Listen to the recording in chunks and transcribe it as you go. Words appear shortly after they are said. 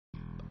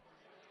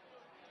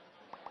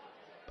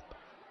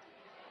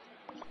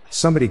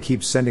Somebody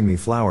keeps sending me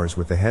flowers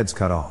with the heads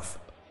cut off.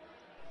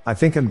 I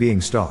think I'm being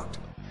stalked.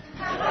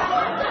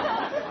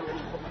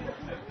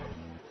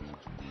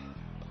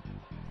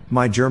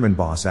 My German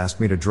boss asked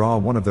me to draw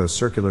one of those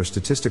circular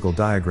statistical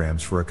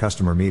diagrams for a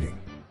customer meeting.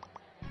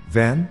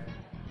 When?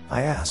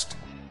 I asked.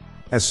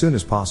 As soon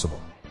as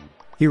possible.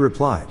 He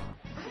replied.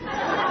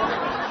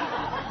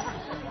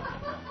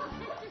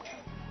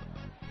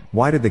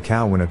 Why did the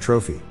cow win a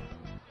trophy?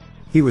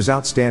 He was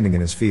outstanding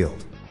in his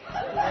field.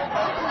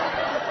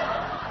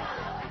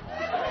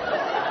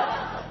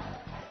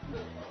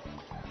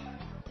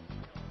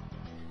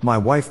 My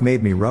wife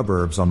made me rub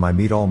herbs on my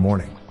meat all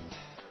morning.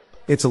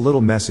 It's a little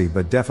messy,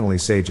 but definitely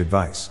sage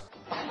advice.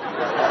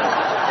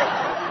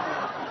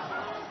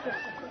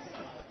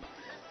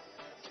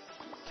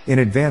 In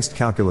advanced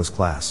calculus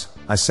class,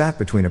 I sat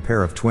between a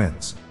pair of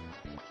twins.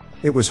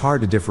 It was hard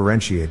to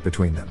differentiate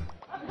between them.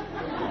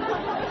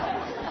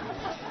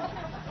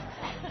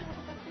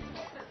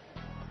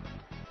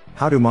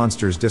 How do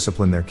monsters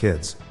discipline their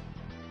kids?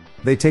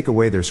 They take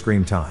away their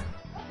scream time.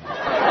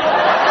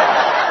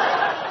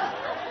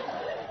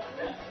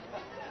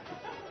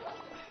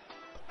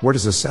 Where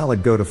does a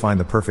salad go to find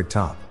the perfect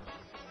top?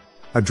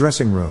 A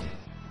dressing room.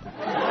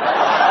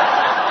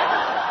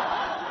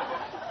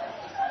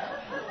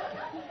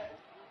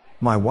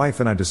 My wife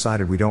and I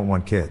decided we don't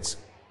want kids.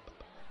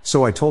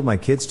 So I told my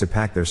kids to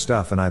pack their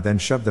stuff and I then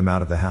shoved them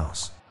out of the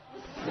house.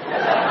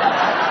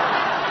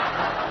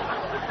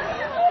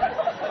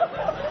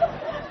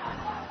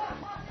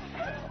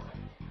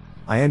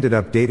 I ended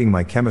up dating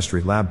my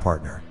chemistry lab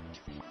partner.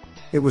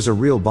 It was a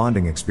real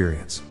bonding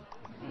experience.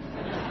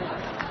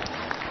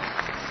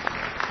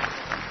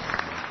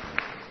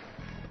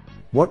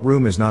 What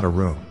room is not a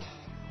room?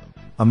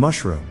 A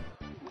mushroom.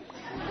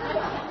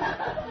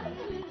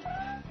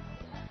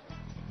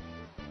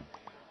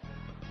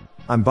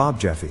 I'm Bob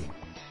Jeffy.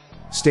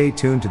 Stay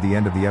tuned to the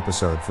end of the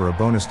episode for a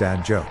bonus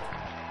dad joke.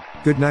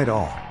 Good night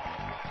all.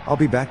 I'll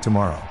be back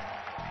tomorrow.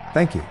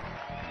 Thank you.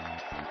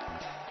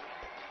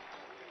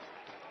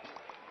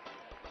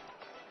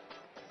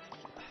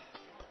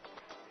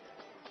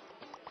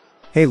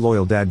 Hey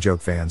loyal dad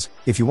joke fans,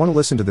 if you want to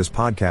listen to this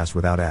podcast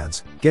without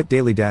ads, get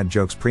Daily Dad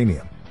Jokes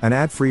Premium, an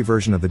ad-free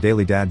version of the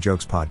Daily Dad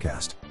Jokes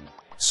podcast.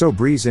 So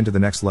breeze into the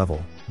next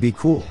level, be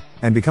cool,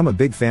 and become a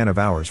big fan of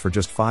ours for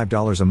just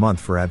 $5 a month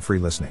for ad-free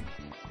listening.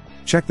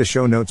 Check the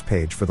show notes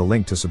page for the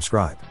link to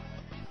subscribe.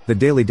 The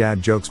Daily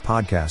Dad Jokes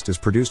podcast is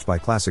produced by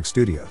Classic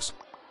Studios.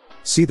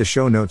 See the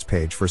show notes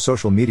page for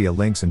social media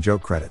links and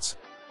joke credits.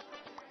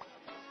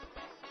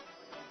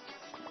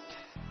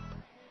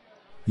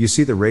 You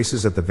see the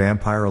races at the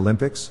Vampire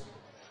Olympics?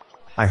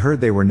 I heard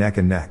they were neck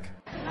and neck.